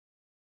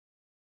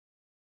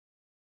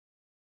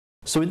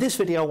So in this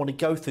video I want to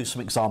go through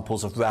some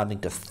examples of rounding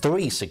to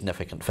 3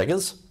 significant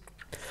figures.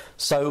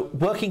 So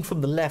working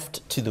from the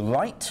left to the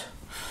right,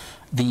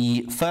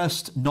 the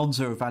first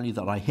non-zero value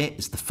that I hit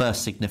is the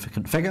first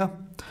significant figure.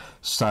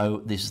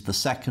 So this is the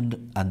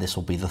second and this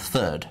will be the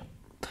third.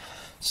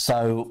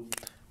 So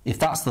if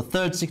that's the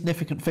third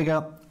significant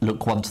figure,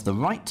 look one to the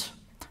right,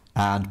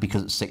 and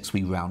because it's 6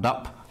 we round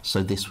up.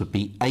 So this would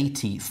be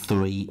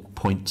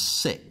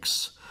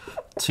 83.6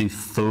 to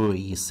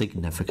 3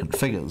 significant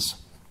figures.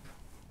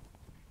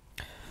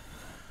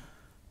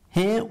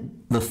 Here,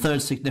 the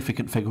third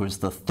significant figure is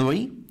the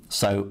 3.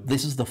 So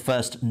this is the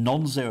first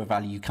non-zero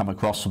value you come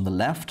across from the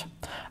left,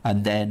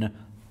 and then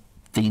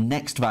the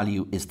next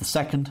value is the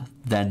second,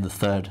 then the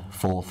third,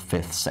 fourth,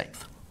 fifth,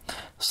 sixth.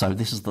 So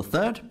this is the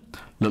third.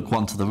 Look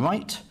one to the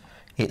right.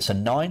 It's a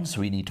 9,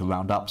 so we need to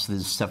round up. So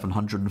this is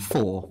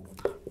 704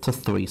 to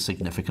 3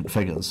 significant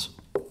figures.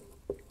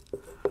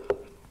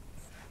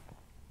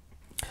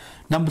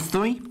 Number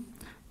 3,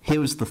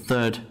 here is the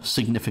third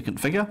significant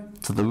figure.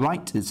 To the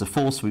right is a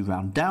 4, so we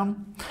round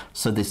down.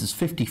 So this is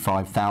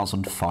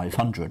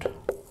 55,500.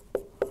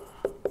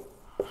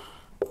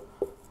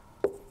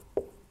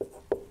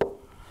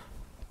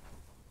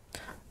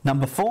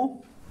 Number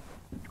 4,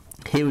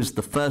 here is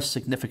the first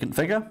significant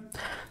figure.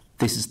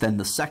 This is then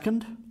the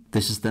second.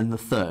 This is then the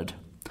third.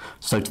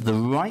 So to the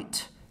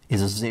right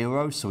is a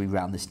 0, so we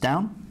round this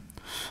down.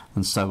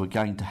 And so we're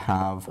going to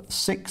have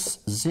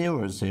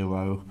 600,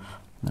 and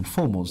then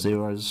 4 more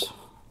zeros.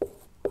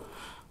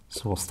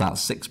 So what's that?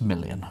 6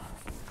 million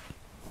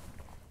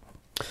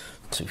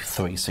to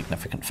 3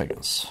 significant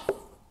figures.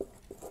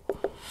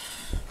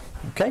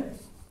 Okay.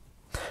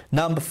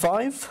 Number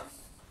 5.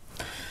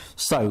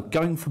 So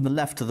going from the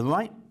left to the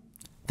right,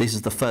 this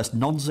is the first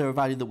non-zero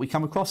value that we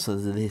come across. So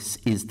this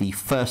is the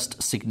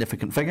first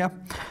significant figure.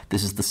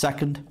 This is the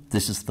second.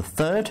 This is the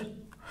third.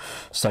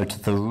 So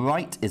to the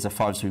right is a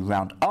 5, so we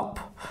round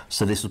up.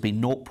 So this would be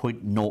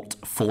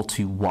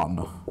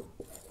 0.0421.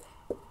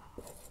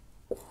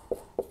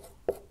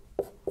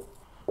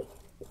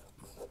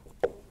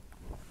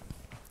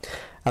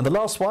 And the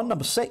last one,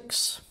 number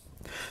 6,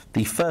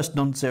 the first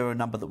non-zero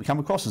number that we come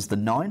across is the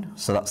 9,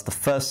 so that's the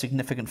first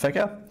significant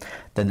figure.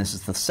 Then this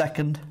is the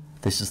second,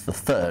 this is the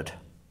third.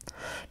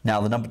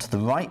 Now the number to the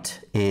right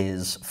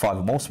is 5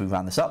 or more, so we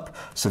round this up.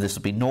 So this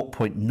will be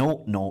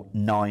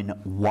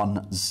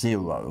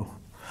 0.00910.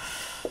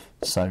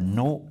 So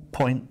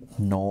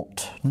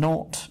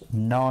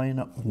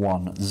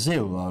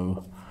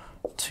 0.00910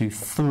 to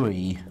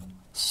 3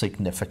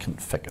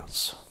 significant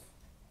figures.